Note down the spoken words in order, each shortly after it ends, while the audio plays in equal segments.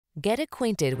Get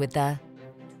acquainted with the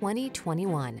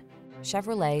 2021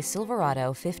 Chevrolet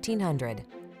Silverado 1500.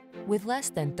 With less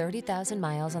than 30,000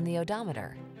 miles on the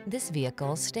odometer, this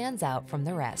vehicle stands out from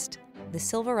the rest. The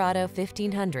Silverado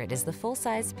 1500 is the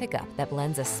full-size pickup that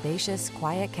blends a spacious,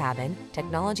 quiet cabin,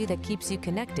 technology that keeps you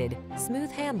connected, smooth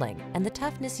handling, and the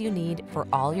toughness you need for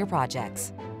all your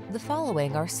projects. The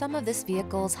following are some of this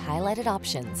vehicle's highlighted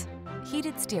options: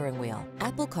 heated steering wheel,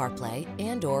 Apple CarPlay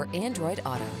and/or Android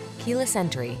Auto, keyless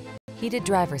entry, heated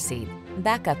driver's seat,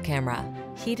 backup camera,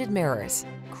 heated mirrors,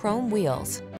 chrome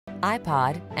wheels,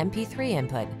 iPod, MP3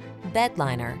 input, bed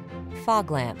liner, fog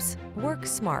lamps. Work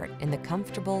smart in the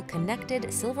comfortable,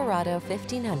 connected Silverado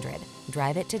 1500.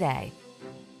 Drive it today.